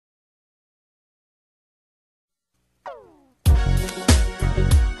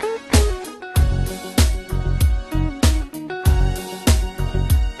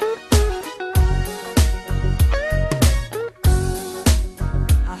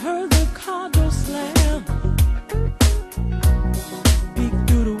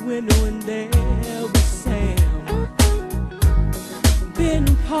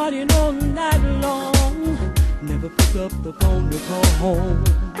up the phone to call home.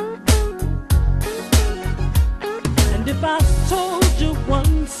 And if I told you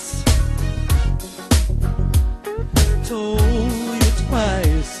once, told you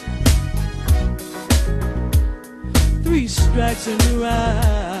twice, 3 strikes and you're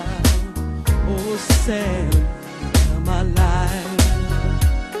out. Oh, Sam, my life.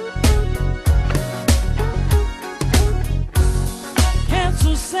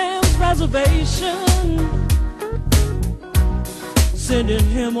 Cancel Sam's reservation, sending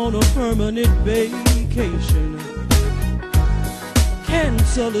him on a permanent vacation.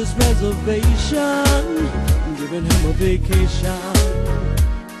 Cancel his reservation, giving him a vacation.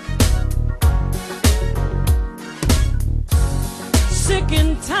 Sick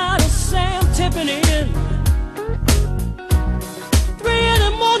and tired of Sam tipping in 3 in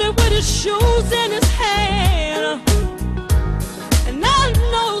the morning with his shoes in his hand. And I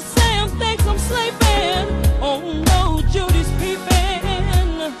know Sam thinks I'm sleeping. Oh no, Judy's peeping.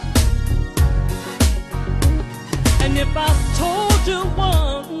 And if I told you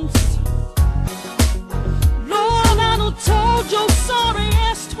once, Lord, I done told you sorry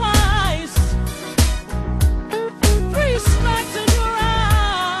as twice. 3 strikes and you're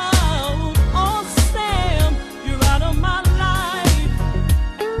out. Oh Sam, you're out of my life.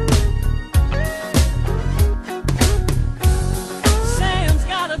 Sam's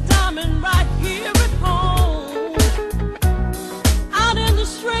got a diamond right here at home, out in the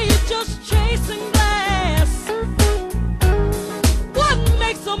street just chasing glass. What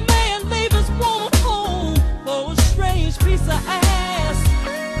makes a man leave his woman home for a strange piece of ass?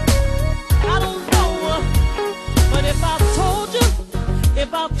 I don't know, but if I told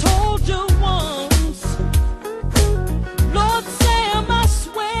you once, Lord Sam, I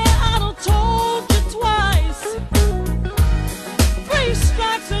swear I done told you twice. 3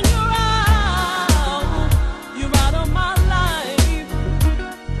 strikes and you're out of my life.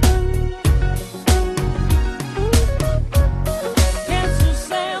 Cancel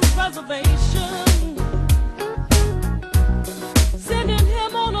Sam's reservation, sending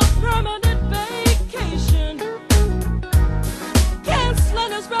him on a permanent vacation.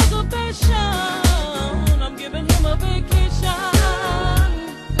 Canceling his reservation, I'm giving him a vacation.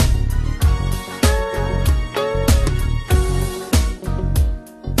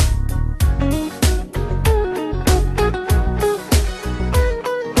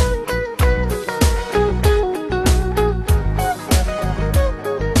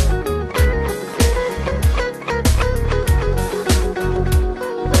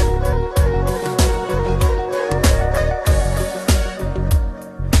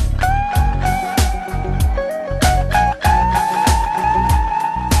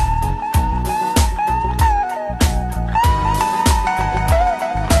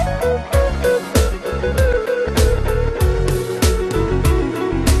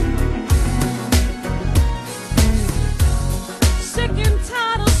 Sick and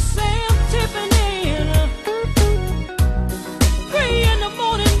tired of Sam tipping in 3 in the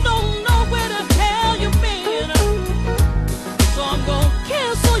morning, don't know where the hell you been. So I'm gonna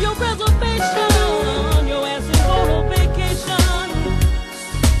cancel your reservation. Your ass is on a vacation.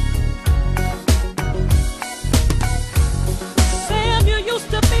 Sam, you used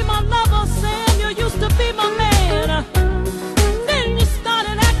to be my lover. Sam, you used to be my man. Then you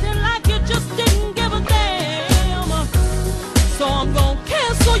started acting like you just didn't give a damn. So I'm gonna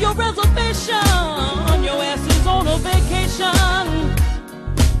cancel your reservation. Your ass is on a vacation.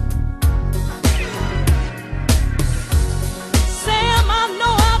 Sam, I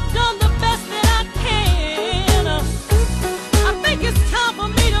know I've done the best that I can. I think it's time for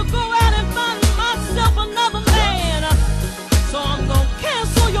me to go out and find myself another man. So I'm gonna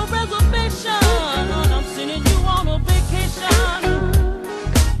cancel your reservation. I'm sending you on a vacation.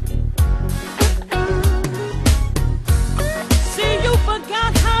 See, you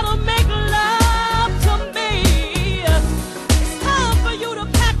forgot how to make love to me. It's time for you to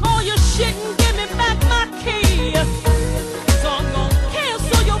pack all your shit and give me back my key. So I'm gonna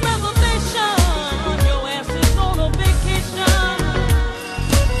cancel your reservation. Your ass is on a vacation.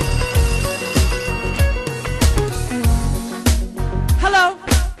 Hello?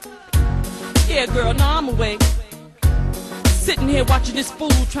 Yeah, girl, no, I'm awake. Sitting here watching this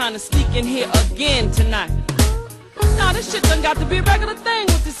fool trying to sneak in here again tonight. Nah, this shit done got to be a regular thing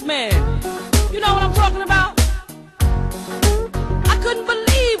with this man. You know what I'm talking about? I couldn't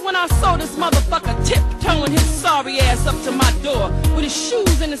believe when I saw this motherfucker tiptoeing his sorry ass up to my door with his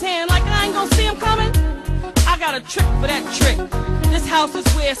shoes in his hand like I ain't gonna see him coming. I got a trick for that trick. This house is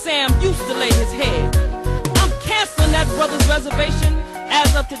where Sam used to lay his head. I'm canceling that brother's reservation.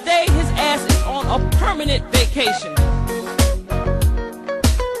 As of today, his ass is on a permanent vacation.